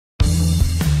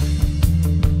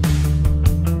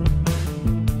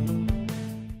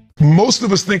most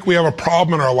of us think we have a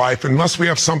problem in our life unless we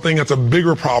have something that's a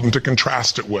bigger problem to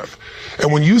contrast it with.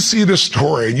 And when you see this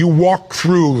story and you walk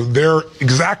through their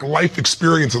exact life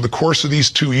experience of the course of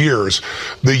these 2 years,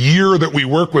 the year that we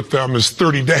work with them is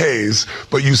 30 days,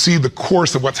 but you see the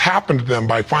course of what's happened to them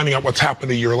by finding out what's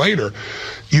happened a year later,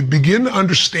 you begin to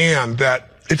understand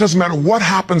that it doesn't matter what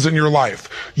happens in your life,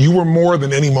 you are more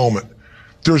than any moment.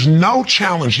 There's no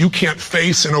challenge you can't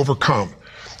face and overcome.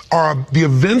 The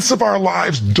events of our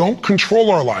lives don't control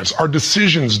our lives. Our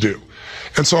decisions do.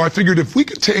 And so I figured if we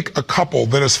could take a couple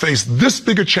that has faced this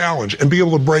big a challenge and be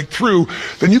able to break through,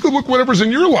 then you could look whatever's in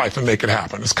your life and make it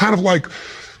happen. It's kind of like,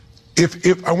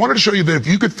 if I wanted to show you that if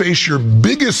you could face your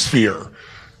biggest fear,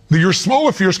 your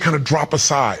smaller fears kind of drop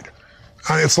aside.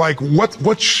 It's like,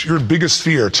 what's your biggest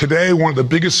fear? Today, one of the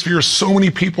biggest fears so many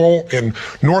people in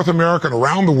North America and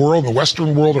around the world, the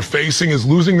Western world, are facing is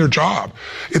losing their job.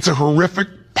 It's a horrific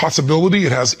possibility.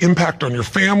 It has impact on your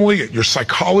family, your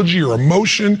psychology, your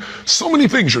emotion, so many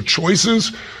things, your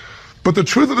choices. But the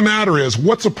truth of the matter is,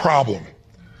 what's a problem?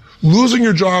 Losing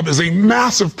your job is a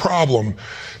massive problem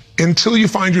until you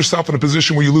find yourself in a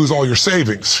position where you lose all your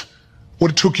savings.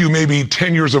 What it took you maybe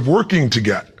 10 years of working to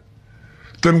get.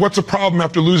 Then what's a problem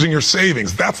after losing your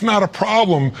savings? That's not a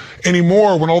problem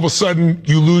anymore when all of a sudden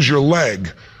you lose your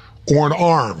leg or an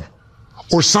arm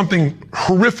or something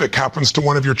horrific happens to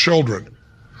one of your children.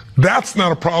 That's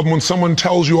not a problem when someone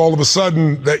tells you all of a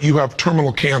sudden that you have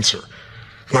terminal cancer.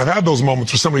 And I've had those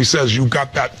moments where somebody says you've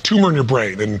got that tumor in your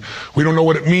brain and we don't know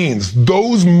what it means.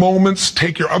 Those moments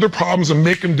take your other problems and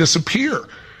make them disappear.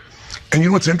 And you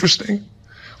know what's interesting?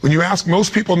 When you ask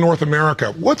most people in North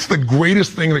America, what's the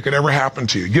greatest thing that could ever happen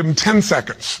to you? Give them 10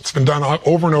 seconds. It's been done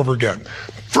over and over again.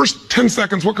 First 10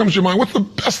 seconds, what comes to your mind? What's the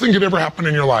best thing that could ever happen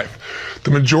in your life?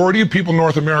 The majority of people in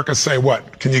North America say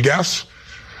what? Can you guess?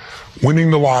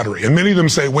 Winning the lottery. And many of them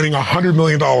say winning a $100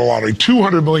 million lottery,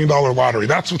 $200 million lottery.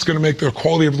 That's what's going to make their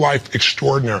quality of life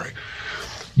extraordinary.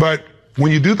 But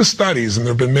when you do the studies, and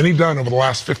there have been many done over the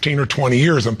last 15 or 20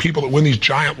 years on people that win these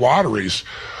giant lotteries,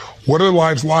 what are their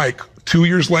lives like 2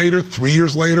 years later, 3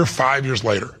 years later, 5 years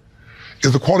later?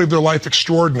 Is the quality of their life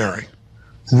extraordinary?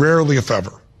 Rarely, if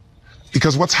ever.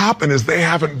 Because what's happened is they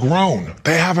haven't grown.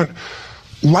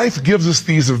 Life gives us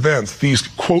these events, these,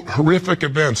 quote, horrific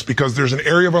events, because there's an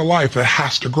area of our life that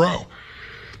has to grow.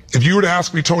 If you were to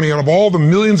ask me, Tony, out of all the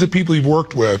millions of people you've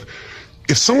worked with,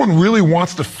 if someone really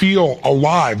wants to feel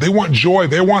alive, they want joy,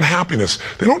 they want happiness,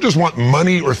 they don't just want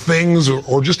money or things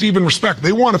or just even respect.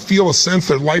 They want to feel a sense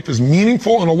that life is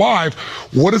meaningful and alive.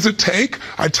 What does it take?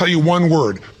 I tell you one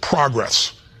word: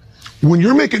 progress. When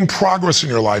you're making progress in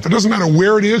your life, it doesn't matter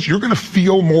where it is, you're going to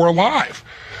feel more alive.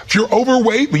 If you're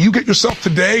overweight, but you get yourself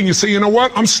today and you say, you know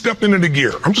what, I'm stepping into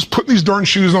gear. I'm just putting these darn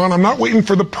shoes on. I'm not waiting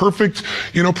for the perfect,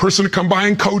 person to come by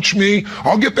and coach me.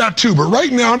 I'll get that too. But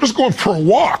right now, I'm just going for a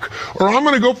walk, or I'm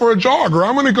going to go for a jog, or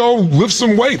I'm going to go lift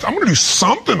some weights. I'm going to do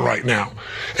something right now.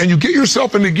 And you get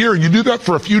yourself into gear and you do that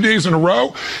for a few days in a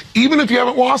row. Even if you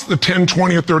haven't lost the 10,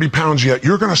 20, or 30 pounds yet,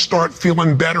 you're going to start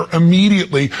feeling better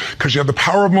immediately because you have the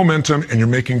power of momentum and you're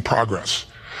making progress.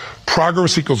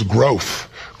 Progress equals growth.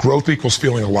 Growth equals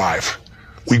feeling alive.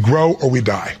 We grow or we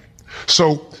die.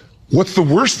 So what's the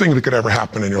worst thing that could ever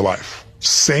happen in your life?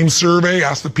 Same survey,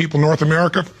 ask the people in North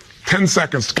America, 10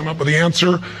 seconds to come up with the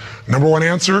answer. Number one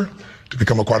answer, to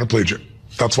become a quadriplegic.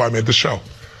 That's why I made the show.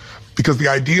 Because the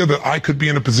idea that I could be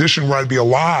in a position where I'd be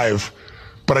alive,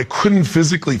 but I couldn't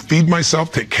physically feed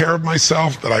myself, take care of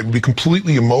myself, that I'd be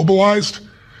completely immobilized,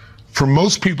 for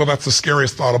most people, that's the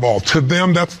scariest thought of all. To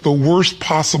them, that's the worst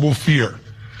possible fear.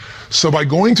 So by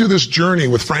going through this journey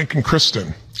with Frank and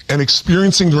Kristen and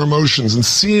experiencing their emotions and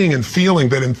seeing and feeling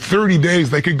that in 30 days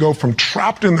they could go from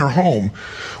trapped in their home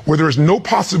where there is no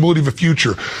possibility of a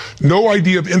future, no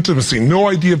idea of intimacy, no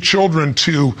idea of children,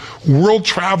 to world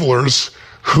travelers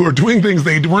who are doing things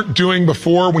they weren't doing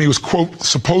before when he was, quote,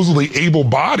 supposedly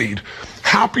able-bodied,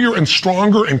 happier and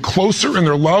stronger and closer in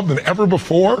their love than ever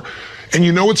before. And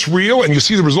you know it's real, and you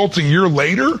see the results a year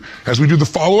later as we do the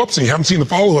follow-ups, and you haven't seen the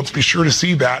follow-ups, be sure to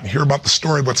see that and hear about the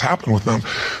story of what's happened with them.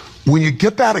 When you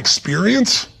get that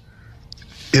experience,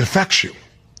 it affects you.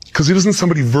 Because it isn't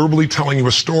somebody verbally telling you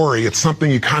a story, it's something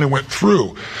you kind of went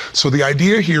through. So the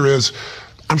idea here is,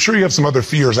 I'm sure you have some other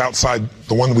fears outside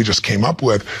the one that we just came up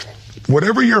with.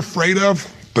 Whatever you're afraid of,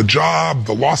 the job,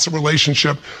 the loss of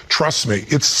relationship, trust me,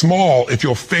 it's small. If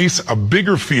you'll face a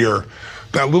bigger fear,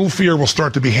 that little fear will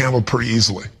start to be handled pretty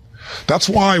easily. That's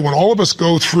why when all of us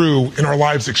go through in our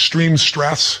lives extreme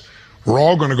stress, we're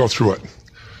all going to go through it.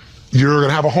 You're going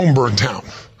to have a home burned down,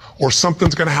 or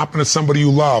something's going to happen to somebody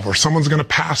you love, or someone's going to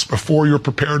pass before you're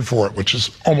prepared for it, which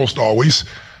is almost always.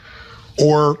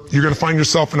 Or you're going to find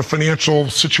yourself in a financial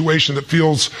situation that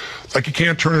feels like you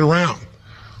can't turn it around.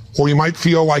 Or you might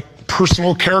feel like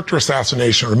personal character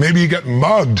assassination, or maybe you get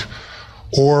mugged,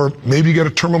 or maybe you get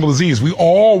a terminal disease. We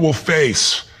all will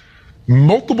face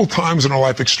multiple times in our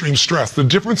life extreme stress. The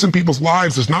difference in people's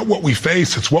lives is not what we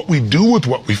face, it's what we do with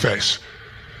what we face.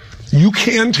 You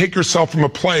can take yourself from a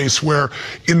place where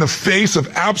in the face of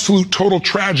absolute total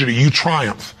tragedy, you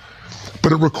triumph.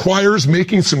 But it requires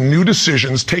making some new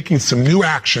decisions, taking some new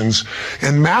actions,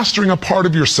 and mastering a part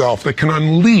of yourself that can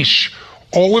unleash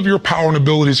all of your power and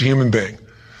ability as a human being.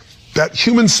 That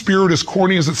human spirit, as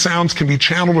corny as it sounds, can be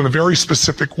channeled in a very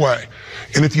specific way.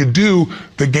 And if you do,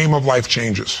 the game of life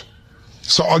changes.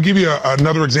 So I'll give you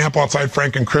another example outside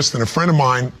Frank and Kristen. A friend of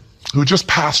mine who just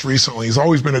passed recently, he's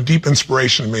always been a deep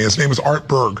inspiration to me. His name is Art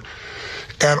Berg.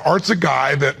 And Art's a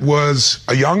guy that was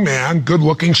a young man, good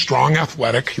looking, strong,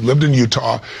 athletic. He lived in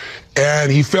Utah.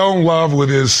 And he fell in love with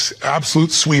his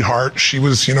absolute sweetheart. She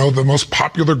was, the most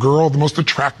popular girl, the most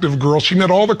attractive girl. She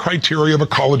met all the criteria of a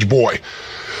college boy.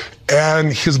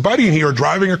 And his buddy and he are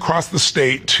driving across the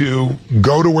state to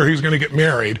go to where he's going to get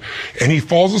married. And he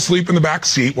falls asleep in the back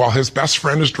seat while his best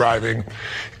friend is driving.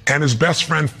 And his best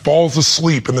friend falls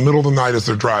asleep in the middle of the night as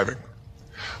they're driving.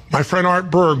 My friend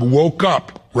Art Berg woke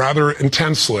up rather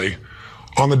intensely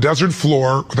on the desert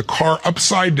floor with the car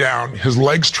upside down, his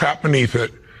legs trapped beneath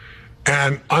it,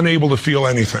 and unable to feel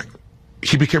anything.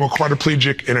 He became a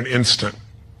quadriplegic in an instant.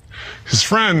 His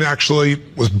friend actually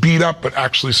was beat up but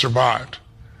actually survived.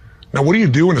 Now, what do you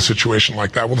do in a situation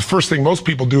like that? Well, the first thing most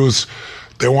people do is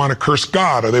they want to curse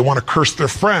God or they want to curse their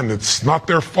friend. It's not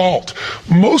their fault.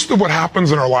 Most of what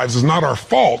happens in our lives is not our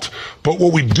fault, but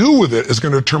what we do with it is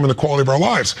going to determine the quality of our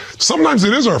lives. Sometimes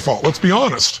it is our fault, let's be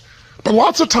honest. But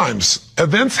lots of times,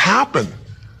 events happen.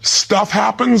 Stuff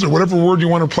happens, or whatever word you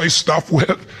want to replace stuff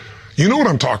with. You know what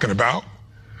I'm talking about.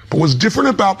 But what's different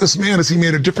about this man is he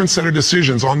made a different set of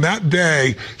decisions. On that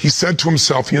day, he said to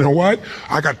himself, you know what?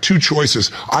 I got two choices.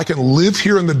 I can live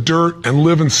here in the dirt and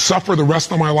live and suffer the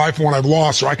rest of my life for what I've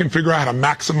lost, or I can figure out how to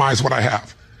maximize what I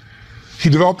have. He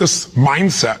developed this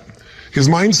mindset. His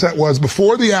mindset was,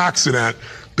 before the accident,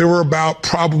 there were about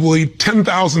probably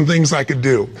 10,000 things I could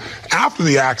do. After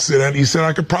the accident, he said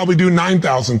I could probably do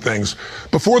 9,000 things.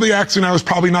 Before the accident, I was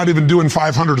probably not even doing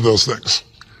 500 of those things.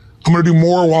 I'm going to do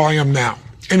more while I am now.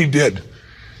 And he did.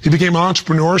 He became an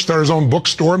entrepreneur, started his own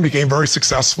bookstore, and became very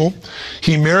successful.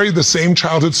 He married the same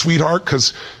childhood sweetheart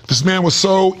because this man was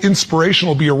so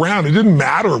inspirational to be around. It didn't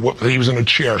matter what he was in a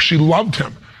chair. She loved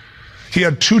him. He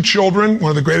had 2 children,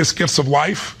 one of the greatest gifts of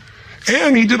life.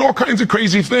 And he did all kinds of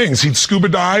crazy things. He'd scuba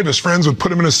dive. His friends would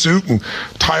put him in a suit and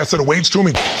tie a set of weights to him.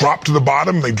 He'd drop to the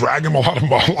bottom. They'd drag him along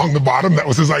the bottom. That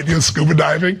was his idea of scuba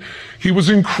diving. He was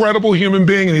an incredible human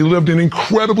being, and he lived an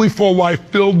incredibly full life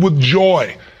filled with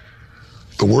joy.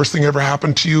 The worst thing ever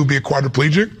happened to you, be a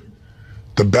quadriplegic?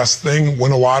 The best thing,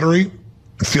 win a lottery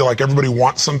and feel like everybody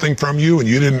wants something from you and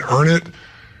you didn't earn it,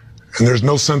 and there's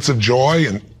no sense of joy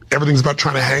and everything's about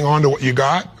trying to hang on to what you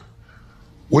got?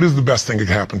 What is the best thing that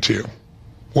could happen to you?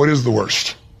 What is the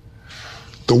worst?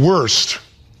 The worst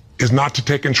is not to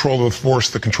take control of the force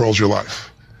that controls your life.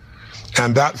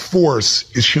 And that force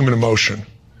is human emotion.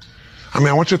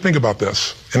 I want you to think about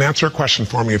this and answer a question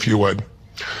for me if you would.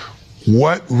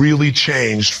 What really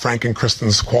changed Frank and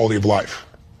Kristen's quality of life?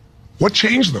 What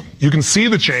changed them? You can see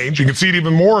the change. You can see it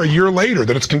even more a year later,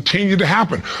 that it's continued to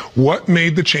happen. What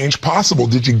made the change possible?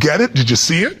 Did you get it? Did you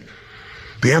see it?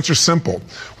 The answer's simple.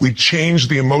 We changed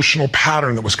the emotional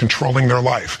pattern that was controlling their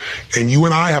life. And you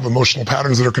and I have emotional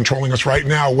patterns that are controlling us right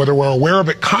now. Whether we're aware of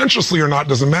it consciously or not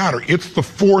doesn't matter. It's the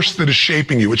force that is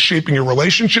shaping you. It's shaping your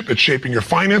relationship. It's shaping your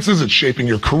finances. It's shaping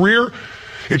your career.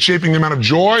 It's shaping the amount of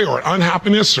joy or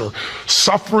unhappiness or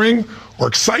suffering or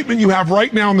excitement you have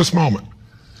right now in this moment.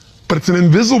 But it's an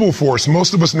invisible force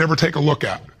most of us never take a look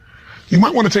at. You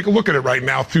might want to take a look at it right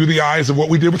now through the eyes of what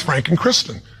we did with Frank and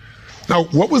Kristen. Now,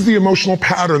 what was the emotional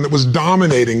pattern that was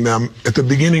dominating them at the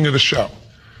beginning of the show?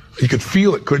 You could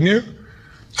feel it, couldn't you?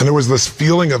 And there was this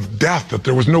feeling of death, that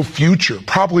there was no future.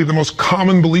 Probably the most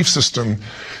common belief system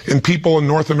in people in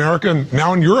North America and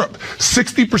now in Europe.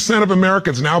 60% of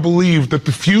Americans now believe that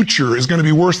the future is going to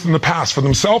be worse than the past for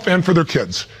themselves and for their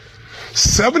kids.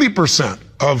 70%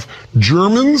 of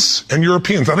Germans and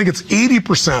Europeans, I think it's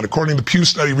 80% according to the Pew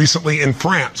study recently in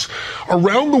France.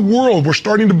 Around the world, we're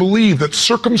starting to believe that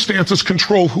circumstances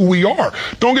control who we are.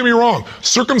 Don't get me wrong,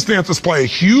 circumstances play a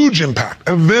huge impact.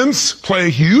 Events play a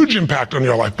huge impact on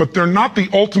your life, but they're not the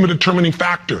ultimate determining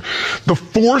factor. The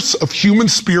force of human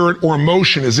spirit or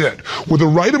emotion is it. With the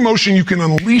right emotion, you can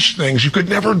unleash things you could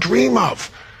never dream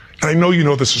of. And I know you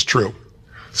know this is true.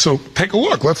 So take a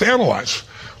look, let's analyze.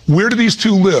 Where do these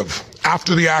two live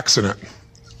after the accident?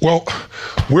 Well,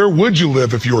 where would you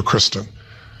live if you were Kristen?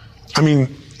 I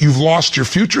mean, you've lost your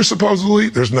future, supposedly.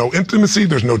 There's no intimacy.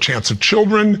 There's no chance of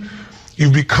children.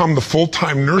 You've become the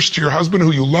full-time nurse to your husband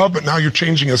who you love, but now you're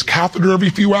changing his catheter every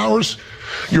few hours.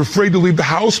 You're afraid to leave the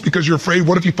house because you're afraid,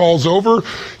 what if he falls over?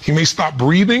 He may stop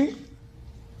breathing.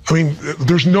 I mean,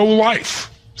 there's no life.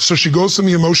 So she goes from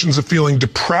the emotions of feeling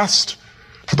depressed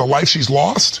for the life she's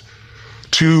lost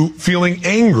to feeling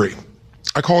angry.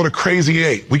 I call it a crazy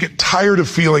eight. We get tired of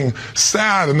feeling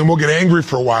sad, and then we'll get angry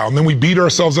for a while, and then we beat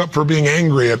ourselves up for being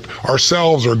angry at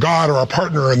ourselves or God or our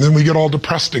partner, and then we get all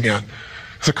depressed again.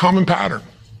 It's a common pattern.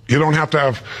 You don't have to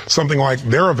have something like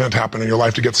their event happen in your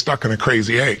life to get stuck in a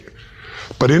crazy eight.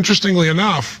 But interestingly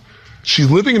enough,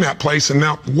 she's living in that place, and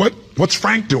now what's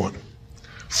Frank doing?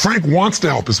 Frank wants to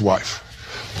help his wife,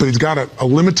 but he's got a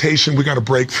limitation we got to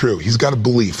break through. He's got a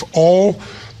belief. All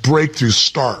breakthroughs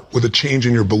start with a change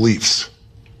in your beliefs.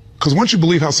 Because once you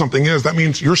believe how something is, that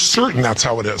means you're certain that's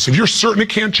how it is. If you're certain it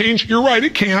can't change, you're right,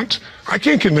 it can't. I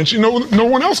can't convince you. No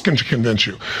one else can convince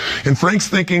you. And Frank's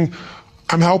thinking,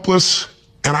 I'm helpless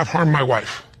and I've harmed my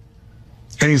wife.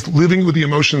 And he's living with the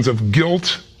emotions of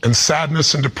guilt and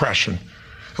sadness and depression.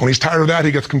 And when he's tired of that,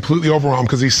 he gets completely overwhelmed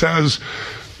because he says,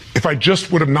 if I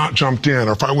just would have not jumped in,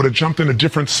 or if I would have jumped in a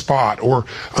different spot, or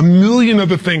a million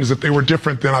other things that they were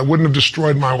different, then I wouldn't have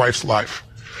destroyed my wife's life.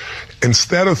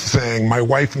 Instead of saying, my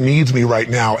wife needs me right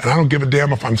now, and I don't give a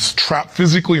damn if I'm trapped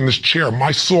physically in this chair,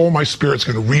 my soul, my spirit's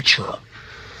going to reach her.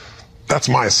 That's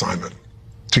my assignment,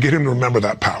 to get him to remember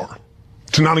that power.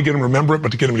 To not only get him to remember it,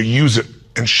 but to get him to use it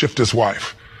and shift his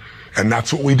wife. And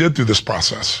that's what we did through this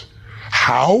process.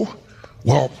 How?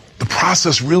 Well, the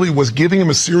process really was giving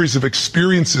him a series of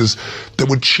experiences that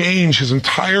would change his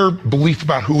entire belief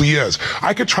about who he is.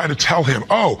 I could try to tell him,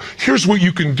 oh, here's what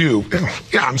you can do.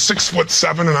 Yeah, I'm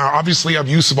 6'7", and I obviously have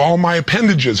use of all my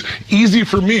appendages. Easy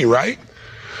for me, right?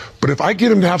 But if I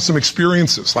get him to have some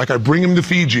experiences, like I bring him to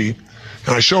Fiji,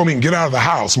 and I show him he can get out of the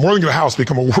house, more than get out of the house,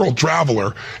 become a world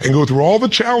traveler, and go through all the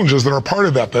challenges that are part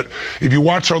of that if you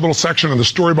watch our little section of the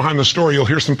story behind the story, you'll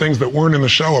hear some things that weren't in the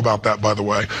show about that, by the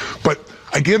way. But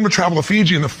I get him to travel to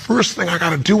Fiji, and the first thing I got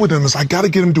to do with him is I got to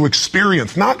get him to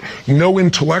experience, not know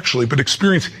intellectually, but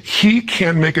experience he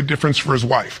can make a difference for his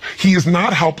wife. He is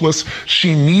not helpless.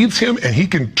 She needs him, and he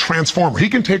can transform her. He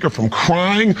can take her from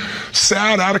crying,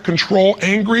 sad, out of control,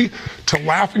 angry, to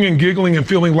laughing and giggling and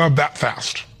feeling love that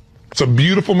fast. It's a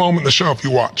beautiful moment in the show if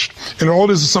you watched. And all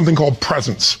it is something called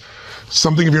presence.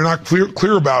 Something, if you're not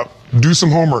clear about, do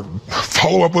some homework,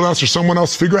 follow up with us or someone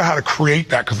else, figure out how to create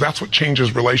that, because that's what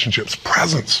changes relationships.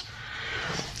 Presence.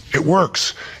 It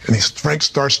works. And Frank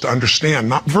starts to understand,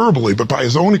 not verbally, but by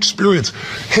his own experience,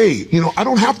 hey, I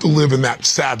don't have to live in that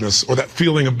sadness or that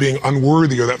feeling of being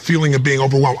unworthy or that feeling of being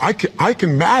overwhelmed. I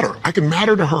can matter. I can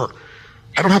matter to her.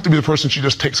 I don't have to be the person she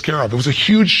just takes care of. It was a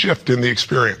huge shift in the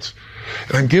experience.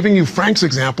 And I'm giving you Frank's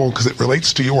example because it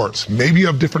relates to yours. Maybe you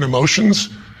have different emotions,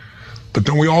 but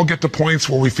don't we all get to points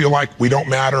where we feel like we don't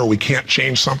matter, or we can't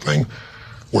change something?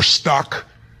 We're stuck,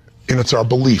 and it's our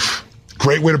belief.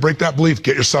 Great way to break that belief,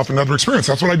 get yourself another experience.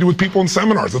 That's what I do with people in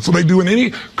seminars. That's what I do in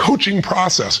any coaching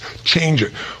process. Change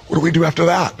it. What do we do after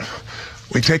that?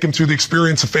 We take him through the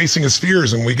experience of facing his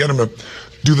fears, and we get him to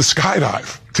do the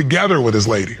skydive together with his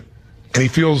lady. And he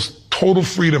feels total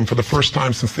freedom for the first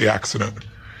time since the accident.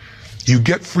 You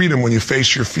get freedom when you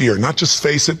face your fear. Not just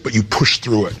face it, but you push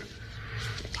through it.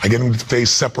 I get him to face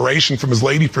separation from his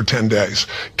lady for 10 days.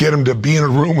 Get him to be in a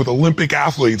room with Olympic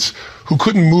athletes who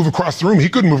couldn't move across the room. He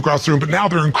couldn't move across the room, but now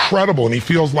they're incredible, and he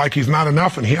feels like he's not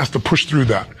enough, and he has to push through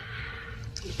that.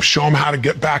 Show him how to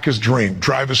get back his dream,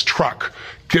 drive his truck,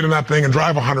 get in that thing and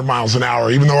drive 100 miles an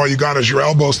hour, even though all you got is your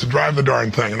elbows to drive the darn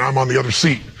thing, and I'm on the other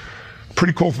seat.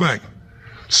 Pretty cool thing.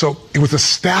 So it was a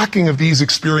stacking of these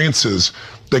experiences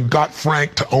that got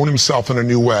Frank to own himself in a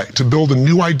new way, to build a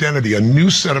new identity, a new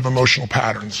set of emotional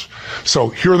patterns. So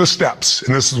here are the steps,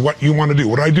 and this is what you want to do.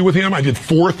 What did I do with him? I did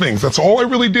 4 things. That's all I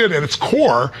really did at its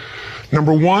core.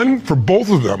 Number 1, for both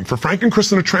of them, for Frank and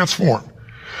Kristen to transform,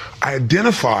 I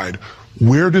identified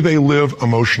where do they live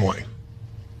emotionally.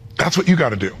 That's what you got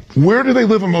to do. Where do they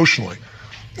live emotionally?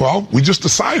 Well, we just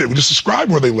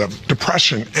described where they live.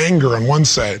 Depression, anger on one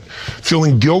side,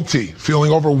 feeling guilty,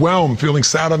 feeling overwhelmed, feeling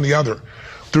sad on the other.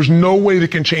 There's no way they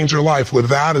can change their life with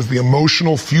that as the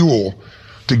emotional fuel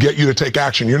to get you to take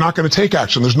action. You're not going to take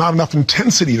action. There's not enough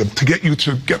intensity to get you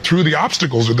to get through the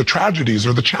obstacles or the tragedies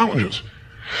or the challenges.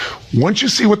 Once you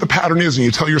see what the pattern is and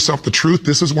you tell yourself the truth,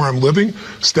 this is where I'm living,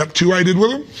 step 2 I did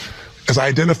with them, is I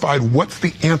identified what's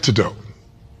the antidote.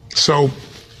 So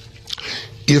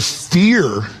if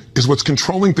fear is what's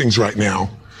controlling things right now,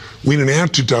 We need an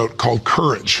antidote called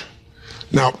courage.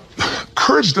 Now,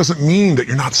 courage doesn't mean that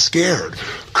you're not scared.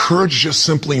 Courage just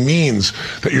simply means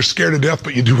that you're scared to death,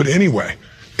 but you do it anyway.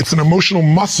 It's an emotional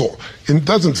muscle. It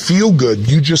doesn't feel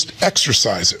good. You just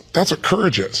exercise it. That's what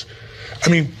courage is. I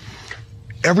mean,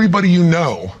 everybody you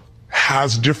know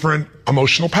has different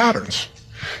emotional patterns.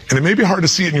 And it may be hard to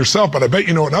see it in yourself, but I bet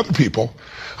you know in other people.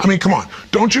 I mean, come on.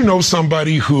 Don't you know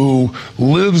somebody who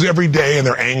lives every day and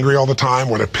they're angry all the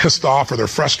time, or they're pissed off, or they're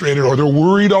frustrated, or they're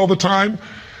worried all the time?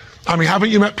 I mean,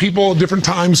 haven't you met people at different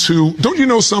times who, don't you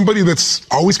know somebody that's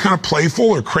always kind of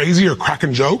playful or crazy or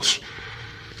cracking jokes?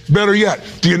 Better yet,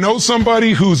 do you know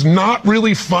somebody who's not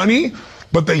really funny,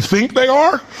 but they think they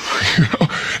are? You know?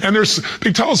 And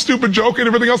they tell a stupid joke and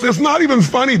everything else. It's not even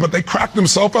funny, but they crack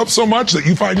themselves up so much that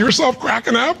you find yourself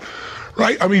cracking up,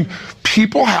 right? I mean,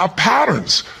 people have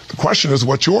patterns. The question is,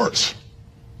 what's yours?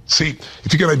 See,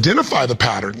 if you can identify the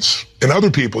patterns in other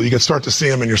people, you can start to see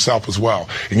them in yourself as well.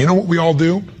 And you know what we all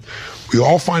do? We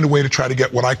all find a way to try to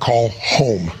get what I call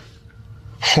home.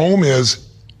 Home is,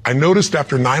 I noticed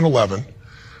after 9/11,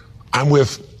 I'm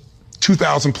with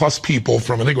 2,000 plus people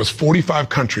from, I think it was 45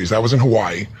 countries. I was in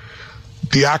Hawaii.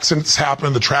 The accidents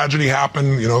happened, the tragedy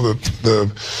happened, you know,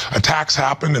 the attacks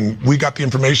happened, and we got the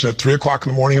information at 3 o'clock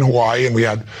in the morning in Hawaii, and we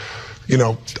had, you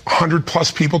know, 100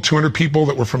 plus people, 200 people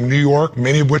that were from New York,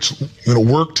 many of which, you know,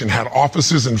 worked and had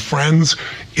offices and friends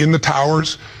in the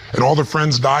towers, and all their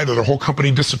friends died or their whole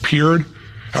company disappeared.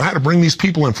 And I had to bring these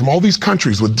people in from all these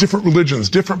countries with different religions,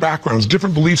 different backgrounds,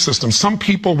 different belief systems. Some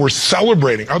people were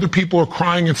celebrating. Other people were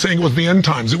crying and saying it was the end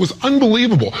times. It was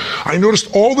unbelievable. I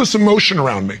noticed all this emotion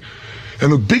around me.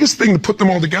 And the biggest thing to put them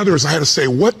all together is I had to say,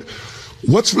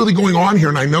 what's really going on here?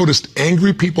 And I noticed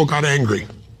angry people got angry.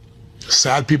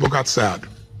 Sad people got sad.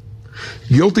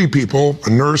 Guilty people, a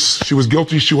nurse, she was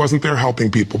guilty. She wasn't there helping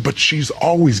people, but she's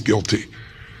always guilty.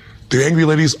 The angry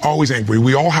lady is always angry.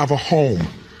 We all have a home.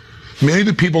 Many of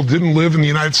the people didn't live in the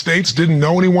United States, didn't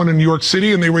know anyone in New York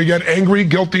City, and they were yet angry,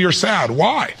 guilty, or sad.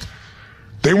 Why?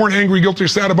 They weren't angry, guilty, or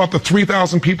sad about the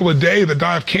 3,000 people a day that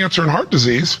die of cancer and heart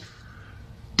disease.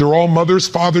 They're all mothers,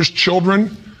 fathers,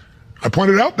 children. I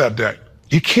pointed out that day.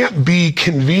 You can't be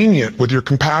convenient with your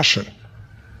compassion,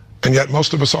 and yet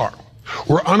most of us are.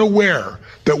 We're unaware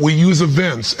that we use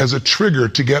events as a trigger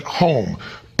to get home,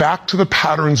 back to the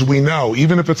patterns we know,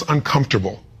 even if it's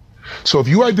uncomfortable. So if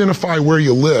you identify where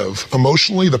you live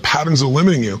emotionally, the patterns are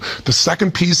limiting you. The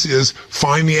second piece is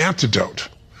find the antidote.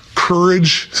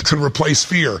 Courage can replace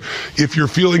fear. If you're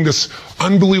feeling this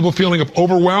unbelievable feeling of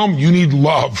overwhelm, you need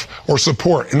love or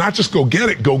support. And not just go get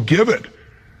it, go give it.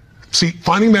 See,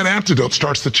 finding that antidote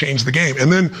starts to change the game.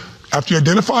 And then after you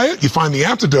identify it, you find the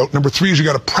antidote. Number 3 is you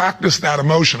got to practice that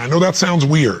emotion. I know that sounds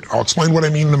weird. I'll explain what I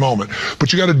mean in a moment.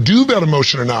 But you got to do that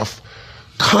emotion enough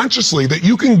consciously that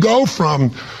you can go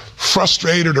from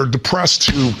frustrated or depressed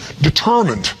to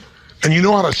determined. And you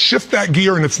know how to shift that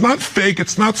gear, and it's not fake,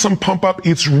 it's not some pump up,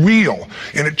 it's real.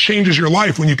 And it changes your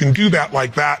life when you can do that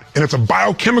like that. And it's a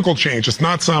biochemical change. It's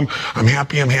not some, I'm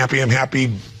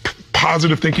happy,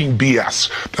 positive thinking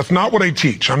BS. That's not what I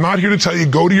teach. I'm not here to tell you,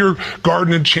 go to your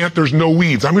garden and chant, there's no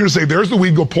weeds. I'm here to say, there's the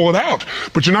weed, go pull it out.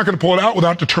 But you're not going to pull it out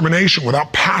without determination,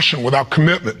 without passion, without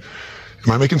commitment.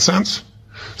 Am I making sense?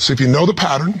 So if you know the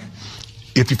pattern,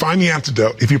 if you find the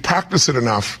antidote, if you practice it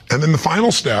enough, and then the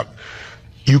final step,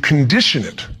 you condition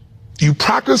it. You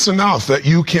practice enough that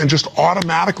you can just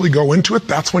automatically go into it.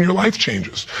 That's when your life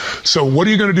changes. So what are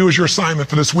you going to do as your assignment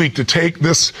for this week? To take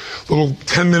this little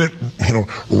 10-minute,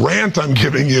 rant I'm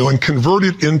giving you and convert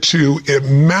it into a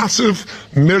massive,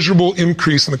 measurable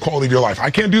increase in the quality of your life. I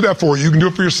can't do that for you. You can do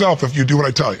it for yourself if you do what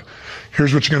I tell you.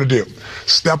 Here's what you're going to do.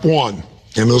 Step 1,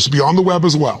 and this will be on the web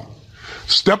as well.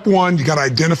 Step 1, you got to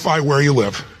identify where you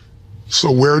live. So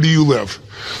where do you live?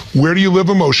 Where do you live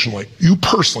emotionally? You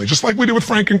personally, just like we did with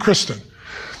Frank and Kristen.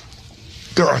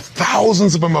 There are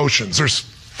thousands of emotions. There's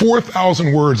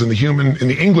 4,000 words in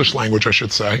the English language, I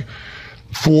should say,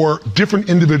 for different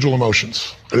individual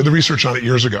emotions. I did the research on it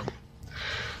years ago.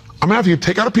 I'm gonna have you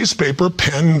take out a piece of paper,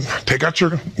 pen, take out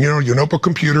your notebook,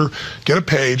 computer, get a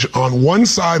page. On one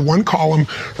side, one column,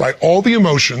 write all the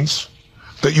emotions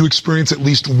that you experience at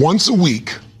least once a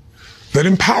week that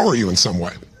empower you in some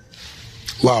way.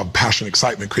 Love, passion,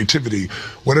 excitement, creativity,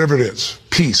 whatever it is.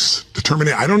 Peace,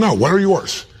 determination, I don't know. What are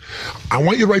yours? I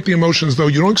want you to write the emotions, though,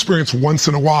 you don't experience once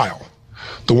in a while.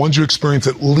 The ones you experience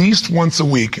at least once a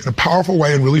week in a powerful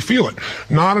way and really feel it.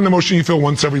 Not an emotion you feel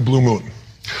once every blue moon.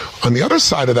 On the other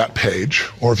side of that page,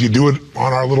 or if you do it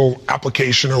on our little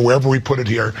application or wherever we put it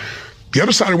here, the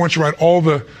other side I want you to write all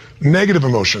the negative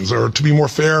emotions, or to be more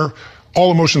fair, all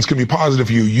emotions can be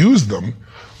positive if you use them.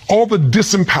 All the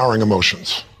disempowering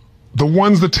emotions. the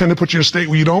ones that tend to put you in a state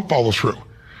where you don't follow through.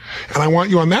 And I want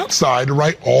you on that side to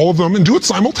write all of them and do it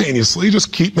simultaneously.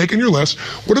 Just keep making your list.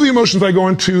 What are the emotions I go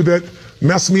into that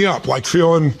mess me up, like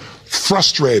feeling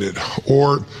frustrated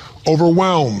or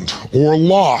overwhelmed or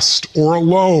lost or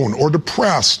alone or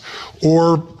depressed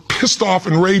or pissed off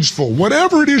and rageful,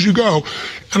 whatever it is you go.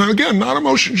 And again, not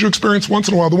emotions you experience once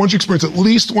in a while, the ones you experience at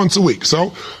least once a week.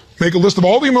 So make a list of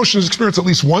all the emotions you experience at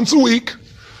least once a week,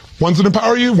 ones that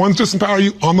empower you, ones that disempower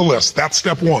you on the list. That's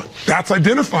step one. That's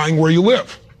identifying where you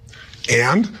live.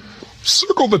 And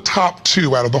circle the top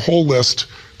 2 out of the whole list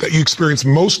that you experience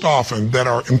most often that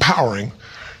are empowering,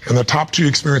 and the top 2 you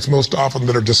experience most often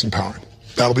that are disempowering.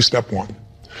 That'll be step 1.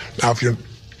 Now,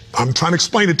 I'm trying to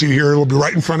explain it to you here. It'll be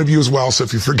right in front of you as well. So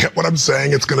if you forget what I'm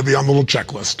saying, it's going to be on the little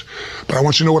checklist. But I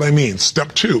want you to know what I mean.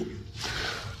 Step 2,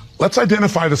 let's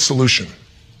identify the solution.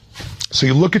 So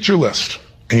you look at your list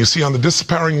and you see on the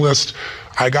disempowering list,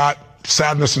 I got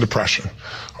sadness and depression,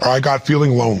 or I got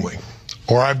feeling lonely,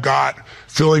 or I've got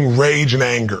feeling rage and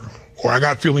anger, or I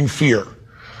got feeling fear.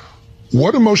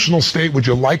 What emotional state would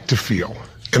you like to feel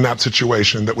in that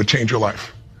situation that would change your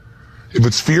life? If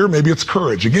it's fear, maybe it's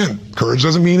courage. Again, courage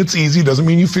doesn't mean it's easy, doesn't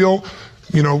mean you feel,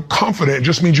 confident. It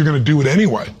just means you're going to do it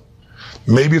anyway.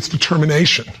 Maybe it's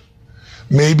determination.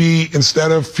 Maybe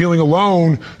instead of feeling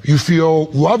alone, you feel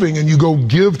loving and you go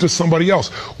give to somebody else.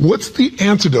 What's the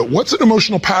antidote? What's an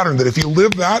emotional pattern that if you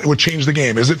live that, it would change the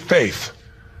game? Is it faith?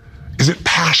 Is it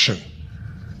passion?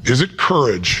 Is it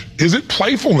courage? Is it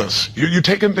playfulness? You're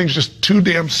taking things just too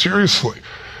damn seriously.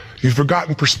 You've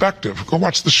forgotten perspective. Go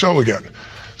watch the show again.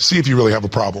 See if you really have a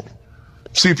problem.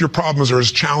 See if your problems are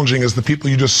as challenging as the people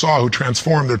you just saw who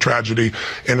transformed their tragedy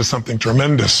into something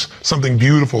tremendous, something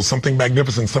beautiful, something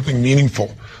magnificent, something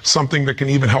meaningful, something that can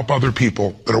even help other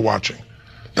people that are watching.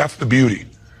 That's the beauty.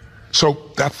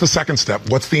 So that's the second step.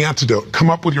 What's the antidote?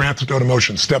 Come up with your antidote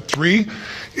emotion. Step 3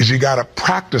 is you got to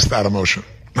practice that emotion.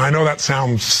 Now, I know that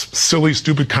sounds silly,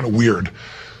 stupid, kind of weird.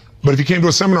 But if you came to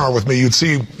a seminar with me, you'd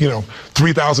see,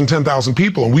 3,000, 10,000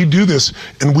 people. And we do this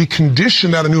and we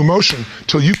condition that a new emotion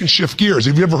till you can shift gears.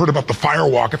 Have you ever heard about the fire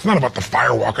walk? It's not about the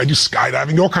fire walk. I do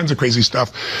skydiving, all kinds of crazy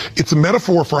stuff. It's a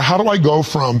metaphor for how do I go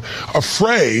from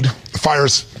afraid,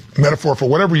 fire's metaphor for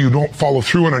whatever you don't follow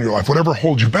through on your life, whatever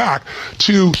holds you back,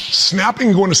 to snapping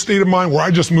and going to a state of mind where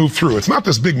I just move through. It's not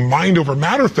this big mind over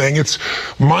matter thing. It's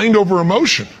mind over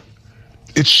emotion.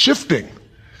 It's shifting.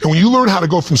 And when you learn how to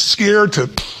go from scared to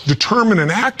determined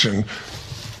in action,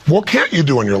 what can't you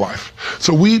do in your life?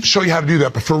 So we show you how to do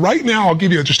that. But for right now, I'll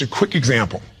give you just a quick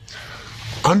example.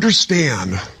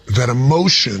 Understand that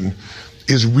emotion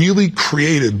is really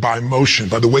created by motion,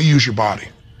 by the way you use your body.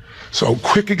 So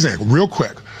quick example, real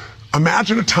quick.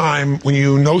 Imagine a time when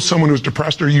you know someone who's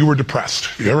depressed or you were depressed.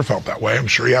 If you ever felt that way, I'm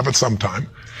sure you have at some time.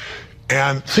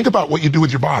 And think about what you do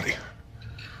with your body.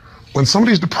 When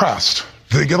somebody's depressed,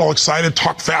 do they get all excited,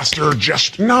 talk faster,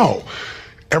 gesture? No.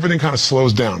 Everything kind of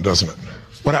slows down, doesn't it?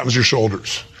 What happens to your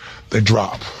shoulders? They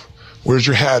drop. Where's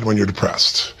your head when you're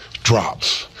depressed?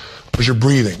 Drops. Where's your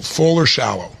breathing? Full or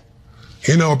shallow?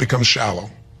 It becomes shallow.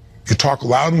 You talk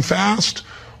loud and fast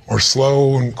or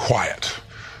slow and quiet?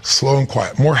 Slow and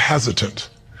quiet, more hesitant.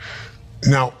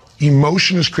 Now,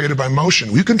 emotion is created by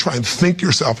motion. You can try and think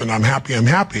yourself and I'm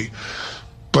happy.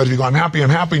 But if you go, I'm happy,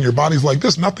 and your body's like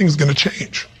this, nothing's going to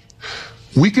change.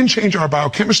 We can change our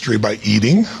biochemistry by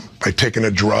eating, by taking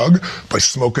a drug, by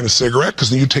smoking a cigarette, because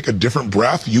then you take a different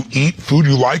breath, you eat food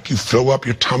you like, you fill up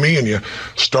your tummy, and you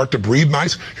start to breathe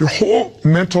nice. Your whole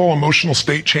mental, emotional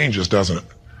state changes, doesn't it?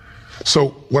 So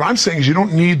what I'm saying is you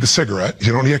don't need the cigarette,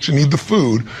 you don't actually need the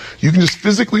food. You can just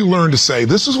physically learn to say,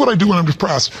 this is what I do when I'm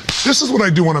depressed, this is what I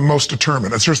do when I'm most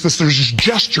determined. There's this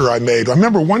gesture I made. I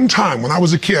remember one time when I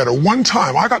was a kid, or one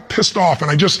time I got pissed off and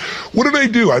what did I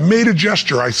do? I made a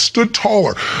gesture. I stood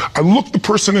taller. I looked the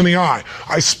person in the eye.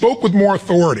 I spoke with more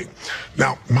authority.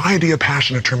 Now, my idea of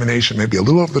passion and determination may be a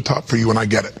little over the top for you, and I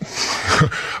get it.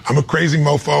 I'm a crazy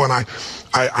mofo and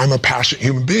I'm a passionate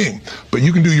human being, but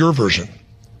you can do your version.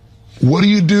 What do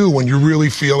you do when you're really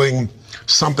feeling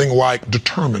something like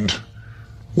determined?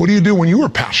 What do you do when you are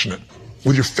passionate?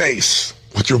 With your face,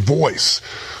 with your voice,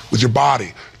 with your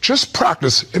body. Just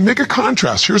practice and make a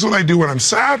contrast. Here's what I do when I'm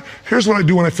sad. Here's what I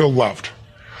do when I feel loved.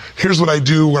 Here's what I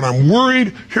do when I'm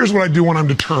worried. Here's what I do when I'm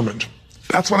determined.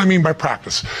 That's what I mean by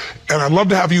practice. And I'd love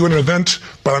to have you in an event,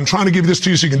 but I'm trying to give this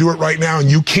to you so you can do it right now, and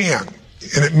you can.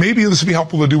 And maybe this would be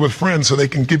helpful to do with friends so they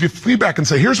can give you feedback and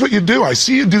say, here's what you do. I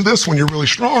see you do this when you're really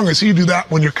strong. I see you do that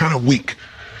when you're kind of weak.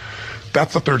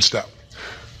 That's the third step.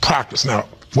 Practice. Now,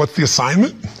 what's the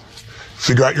assignment?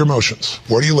 Figure out your emotions.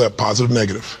 Where do you live? Positive,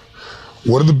 negative.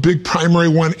 What are the big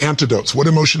primary antidotes? What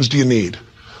emotions do you need?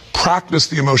 practice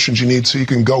the emotions you need so you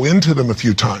can go into them a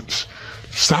few times.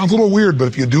 Sounds a little weird, but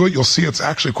if you do it, you'll see it's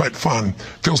actually quite fun.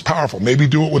 Feels powerful. Maybe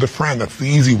do it with a friend. That's the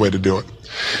easy way to do it.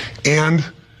 And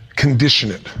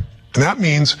condition it. And that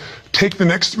means take the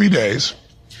next 3 days,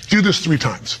 do this 3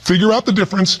 times. Figure out the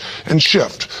difference and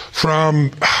shift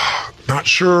from not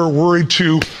sure, worried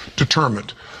to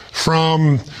determined.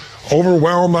 From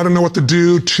overwhelmed, I don't know what to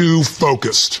do, to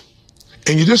focused.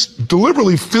 And you just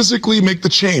deliberately, physically make the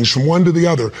change from one to the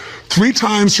other. 3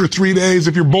 times for 3 days.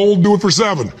 If you're bold, do it for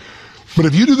 7. But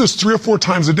if you do this 3 or 4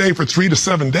 times a day for 3 to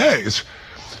 7 days,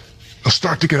 you'll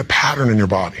start to get a pattern in your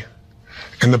body.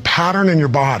 And the pattern in your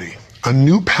body, a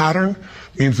new pattern,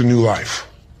 means a new life.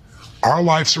 Our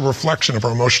life's a reflection of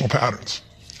our emotional patterns.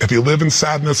 If you live in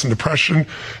sadness and depression,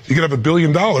 you could have $1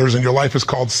 billion and your life is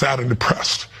called sad and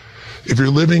depressed. If you're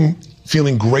living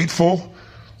feeling grateful,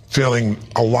 feeling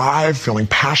alive, feeling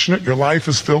passionate, your life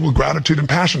is filled with gratitude and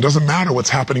passion. Doesn't matter what's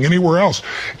happening anywhere else.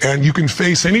 And you can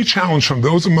face any challenge from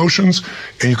those emotions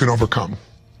and you can overcome.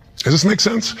 Does this make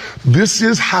sense? This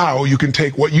is how you can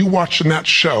take what you watched in that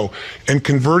show and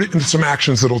convert it into some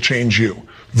actions that'll change you.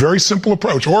 Very simple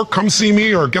approach. Or come see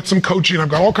me or get some coaching. I've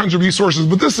got all kinds of resources,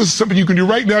 but this is something you can do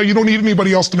right now. You don't need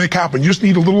anybody else to make happen. You just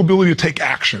need a little ability to take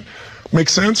action. Make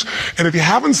sense? And if you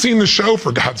haven't seen the show,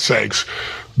 for God's sakes,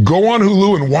 go on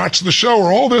Hulu and watch the show,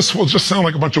 or all this will just sound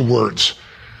like a bunch of words.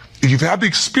 If you've had the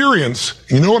experience,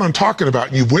 you know what I'm talking about,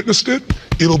 and you've witnessed it,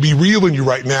 it'll be real in you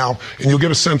right now, and you'll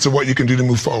get a sense of what you can do to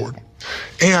move forward.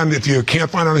 And if you can't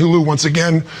find it on Hulu, once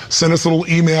again, send us a little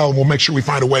email, and we'll make sure we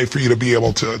find a way for you to be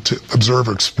able to observe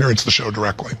or experience the show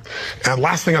directly. And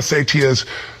last thing I'll say to you is,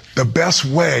 the best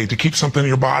way to keep something in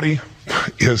your body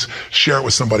is share it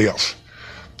with somebody else.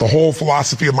 The whole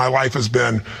philosophy of my life has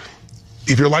been,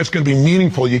 if your life's going to be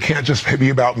meaningful, you can't just be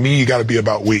about me, you got to be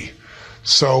about we.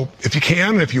 So if you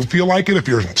can, if you feel like it, if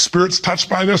your spirit's touched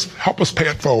by this, help us pay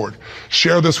it forward.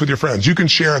 Share this with your friends. You can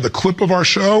share the clip of our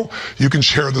show. You can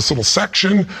share this little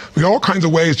section. We got all kinds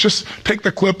of ways. Just take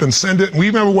the clip and send it. And we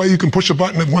even have a way you can push a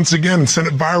button once again and send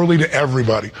it virally to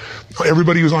everybody.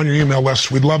 Everybody who's on your email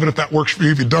list. We'd love it if that works for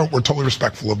you. If you don't, we're totally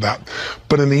respectful of that.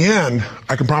 But in the end,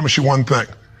 I can promise you one thing.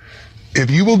 If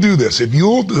you will do this, if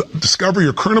you'll discover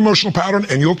your current emotional pattern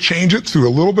and you'll change it through a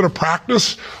little bit of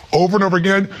practice over and over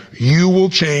again, you will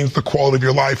change the quality of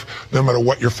your life no matter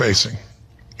what you're facing.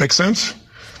 Make sense?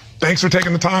 Thanks for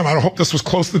taking the time. I hope this was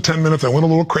close to 10 minutes. I went a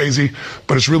little crazy,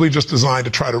 but it's really just designed to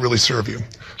try to really serve you.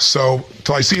 So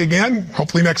till I see you again,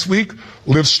 hopefully next week,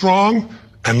 live strong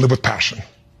and live with passion.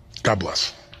 God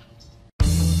bless.